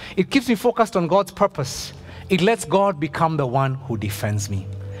 It keeps me focused on God's purpose. It lets God become the one who defends me.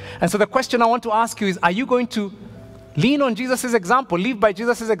 And so the question I want to ask you is, are you going to lean on Jesus' example, live by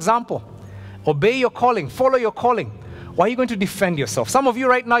Jesus' example, obey your calling, follow your calling? Or are you going to defend yourself? Some of you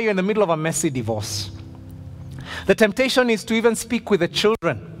right now, you're in the middle of a messy divorce. The temptation is to even speak with the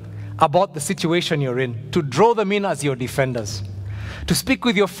children about the situation you're in, to draw them in as your defenders, to speak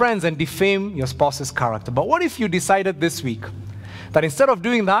with your friends and defame your spouse's character. But what if you decided this week that instead of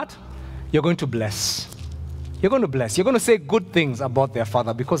doing that, you're going to bless? You're going to bless. You're going to say good things about their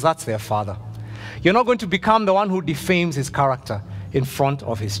father because that's their father. You're not going to become the one who defames his character in front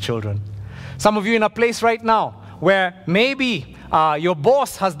of his children. Some of you in a place right now where maybe your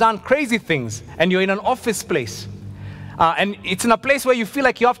boss has done crazy things and you're in an office place. And it's in a place where you feel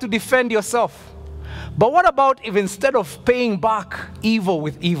like you have to defend yourself. But what about if instead of paying back evil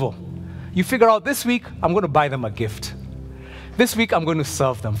with evil, you figure out this week, I'm going to buy them a gift. This week, I'm going to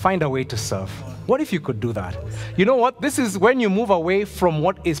serve them. Find a way to serve. What if you could do that? You know what? This is when you move away from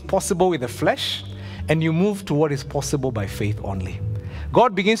what is possible with the flesh and you move to what is possible by faith only.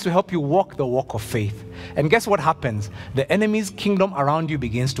 God begins to help you walk the walk of faith. And guess what happens? The enemy's kingdom around you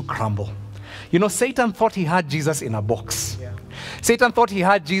begins to crumble. You know, Satan thought he had Jesus in a box. Yeah. Satan thought he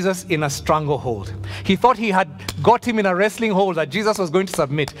had Jesus in a stranglehold. He thought he had got him in a wrestling hold that Jesus was going to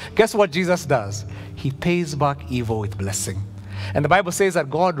submit. Guess what Jesus does? He pays back evil with blessing. And the Bible says that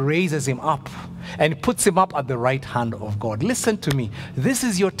God raises him up and puts him up at the right hand of God. Listen to me. This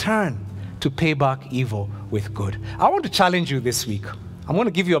is your turn to pay back evil with good. I want to challenge you this week. I'm going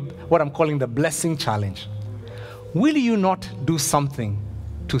to give you what I'm calling the blessing challenge. Will you not do something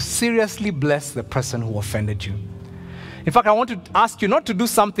to seriously bless the person who offended you? In fact, I want to ask you not to do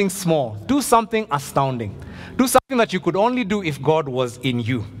something small. Do something astounding. Do something that you could only do if God was in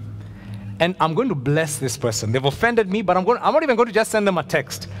you. And I'm going to bless this person. They've offended me, but I'm not even going to just send them a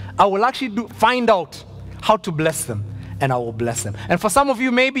text. I will actually find out how to bless them, and I will bless them. And for some of you,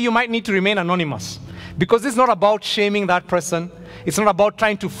 maybe you might need to remain anonymous, because it's not about shaming that person. It's not about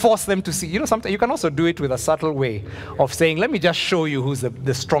trying to force them to see. You know, sometimes you can also do it with a subtle way of saying, let me just show you who's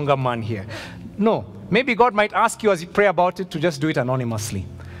the stronger man here. No, maybe God might ask you as you pray about it to just do it anonymously.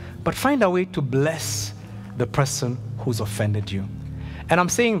 But find a way to bless the person who's offended you. And I'm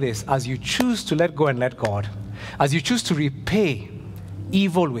saying this, as you choose to let go and let God, as you choose to repay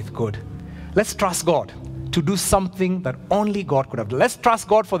evil with good, let's trust God to do something that only God could have done. Let's trust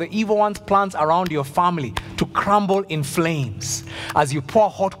God for the evil one's plans around your family to crumble in flames as you pour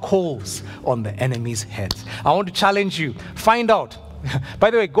hot coals on the enemy's heads. I want to challenge you. Find out By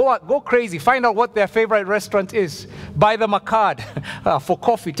the way, go crazy. Find out what their favorite restaurant is. Buy them a card for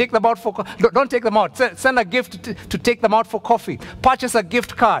coffee. Take them out for don't take them out. Send a gift to take them out for coffee. Purchase a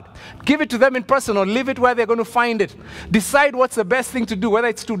gift card. Give it to them in person or leave it where they're going to find it. Decide what's the best thing to do, whether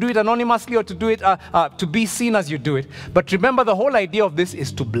it's to do it anonymously or to do it to be seen as you do it. But remember, the whole idea of this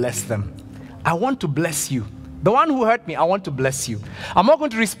is to bless them. I want to bless you. The one who hurt me, I want to bless you. I'm not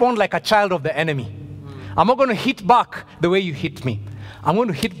going to respond like a child of the enemy. I'm not going to hit back the way you hit me. I'm going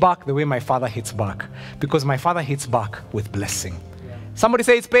to hit back the way my Father hits back, because my Father hits back with blessing. Somebody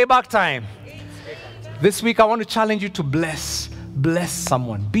say it's payback time. This week I want to challenge you to bless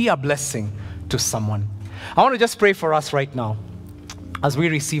someone. Be a blessing to someone. I want to just pray for us right now as we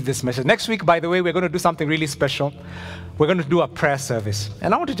receive this message. Next week, by the way, we're going to do something really special. We're going to do a prayer service.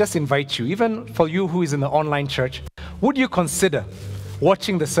 And I want to just invite you, even for you who is in the online church, would you consider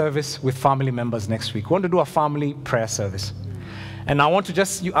watching the service with family members next week? We want to do a family prayer service. And I want to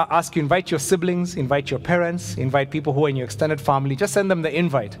just ask you, invite your siblings, invite your parents, invite people who are in your extended family. Just send them the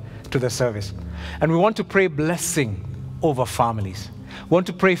invite to the service. And we want to pray blessing over families. We want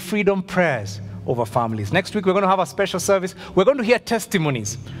to pray freedom prayers over families. Next week, we're going to have a special service. We're going to hear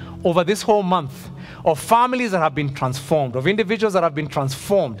testimonies over this whole month of families that have been transformed, of individuals that have been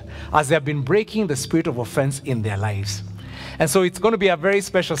transformed as they have been breaking the spirit of offense in their lives. And so it's going to be a very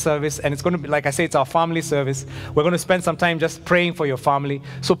special service, and it's going to be, like I say, it's our family service. We're going to spend some time just praying for your family.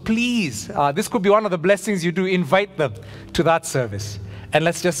 So please, this could be one of the blessings you do. Invite them to that service. And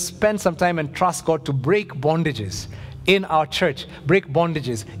let's just spend some time and trust God to break bondages in our church, break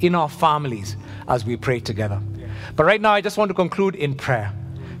bondages in our families as we pray together. But right now, I just want to conclude in prayer,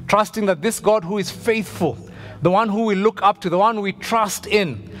 trusting that this God who is faithful, the one who we look up to, the one we trust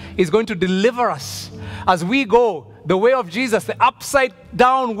in, is going to deliver us as we go the way of Jesus, the upside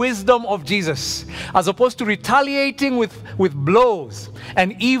down wisdom of Jesus. As opposed to retaliating with blows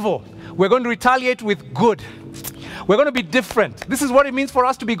and evil, we're going to retaliate with good. We're going to be different. This is what it means for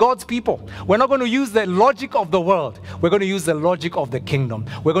us to be God's people. We're not going to use the logic of the world. We're going to use the logic of the kingdom.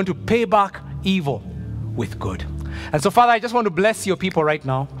 We're going to pay back evil with good. And so, Father, I just want to bless your people right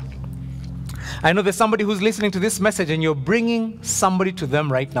now. I know there's somebody who's listening to this message, and you're bringing somebody to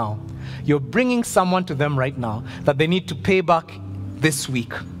them right now. You're bringing someone to them right now that they need to pay back this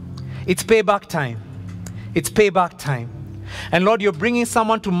week. It's payback time. It's payback time. And Lord, you're bringing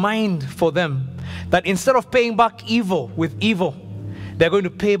someone to mind for them that instead of paying back evil with evil, they're going to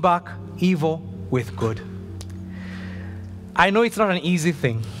pay back evil with good. I know it's not an easy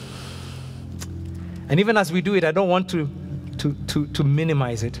thing. And even as we do it, I don't want to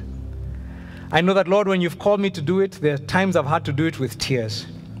minimize it. I know that, Lord, when you've called me to do it, there are times I've had to do it with tears.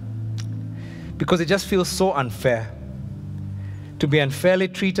 Because it just feels so unfair to be unfairly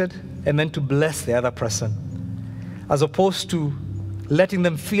treated and then to bless the other person, as opposed to letting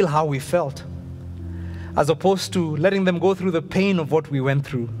them feel how we felt, as opposed to letting them go through the pain of what we went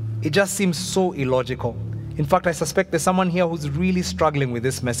through. It just seems so illogical. In fact, I suspect there's someone here who's really struggling with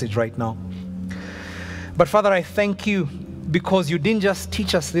this message right now. But Father, I thank you because you didn't just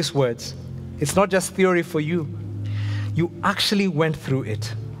teach us these words. It's not just theory for you. You actually went through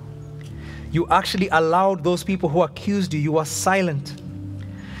it. You actually allowed those people who accused you. You were silent.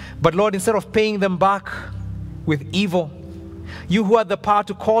 But Lord, instead of paying them back with evil, you who had the power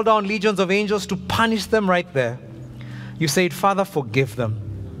to call down legions of angels to punish them right there, you said, Father, forgive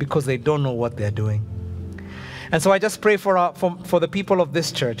them because they don't know what they're doing. And so I just pray for the people of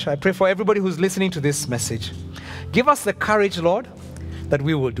this church. I pray for everybody who's listening to this message. Give us the courage, Lord, that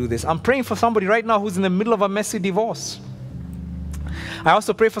we will do this. I'm praying for somebody right now who's in the middle of a messy divorce. I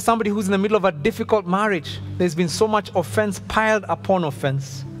also pray for somebody who's in the middle of a difficult marriage. There's been so much offense piled upon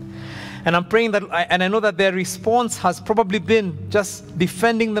offense. And I'm praying that, and I know that their response has probably been just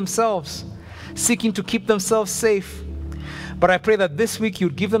defending themselves, seeking to keep themselves safe. But I pray that this week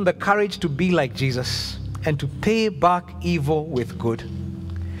you'd give them the courage to be like Jesus and to pay back evil with good.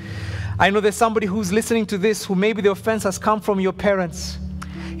 I know there's somebody who's listening to this who maybe the offense has come from your parents.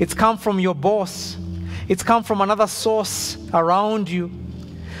 It's come from your boss. It's come from another source around you,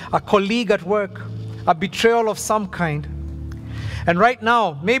 a colleague at work, a betrayal of some kind. And right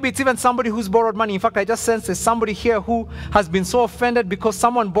now, maybe it's even somebody who's borrowed money. In fact, I just sense there's somebody here who has been so offended because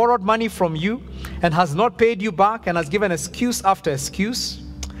someone borrowed money from you and has not paid you back and has given excuse after excuse.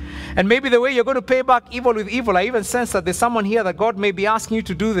 And maybe the way you're going to pay back evil with evil, I even sense that there's someone here that God may be asking you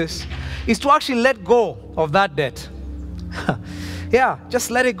to do this, is to actually let go of that debt. Yeah,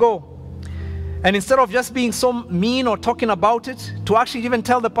 just let it go. And instead of just being so mean or talking about it, to actually even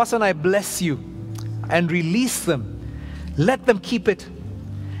tell the person, I bless you, and release them. Let them keep it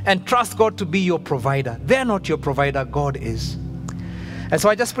and trust God to be your provider. They're not your provider, God is. And so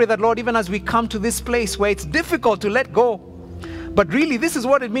I just pray that, Lord, even as we come to this place where it's difficult to let go, but really this is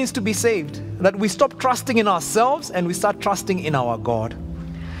what it means to be saved, that we stop trusting in ourselves and we start trusting in our God.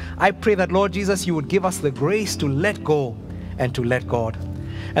 I pray that, Lord Jesus, you would give us the grace to let go and to let God,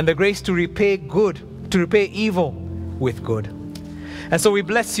 and the grace to repay evil with good. And so we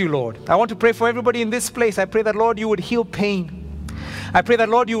bless you, Lord. I want to pray for everybody in this place. I pray that, Lord, you would heal pain. I pray that,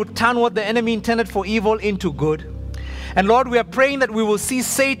 Lord, you would turn what the enemy intended for evil into good. And Lord, we are praying that we will see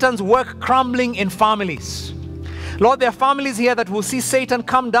Satan's work crumbling in families. Lord, there are families here that will see Satan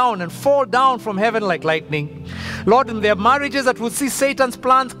come down and fall down from heaven like lightning. Lord, in their marriages that will see Satan's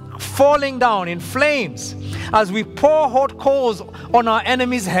plans falling down in flames as we pour hot coals on our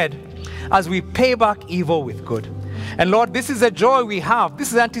enemy's head, as we pay back evil with good. And Lord, this is a joy we have.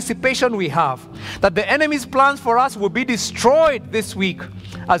 This is anticipation we have, that the enemy's plans for us will be destroyed this week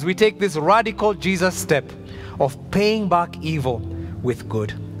as we take this radical Jesus step of paying back evil with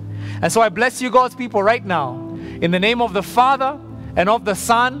good. And so I bless you, God's people, right now, in the name of the Father and of the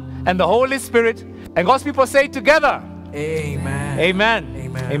Son and the Holy Spirit. And God's people say together, Amen. Amen.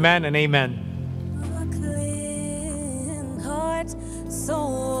 Amen. Amen and amen. A clean heart, so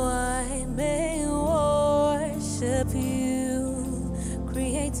I may worship you.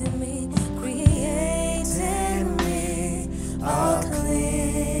 Create in me a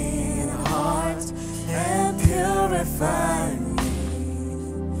clean heart, and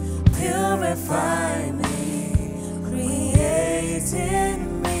purify me. Create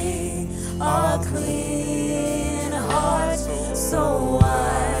in me a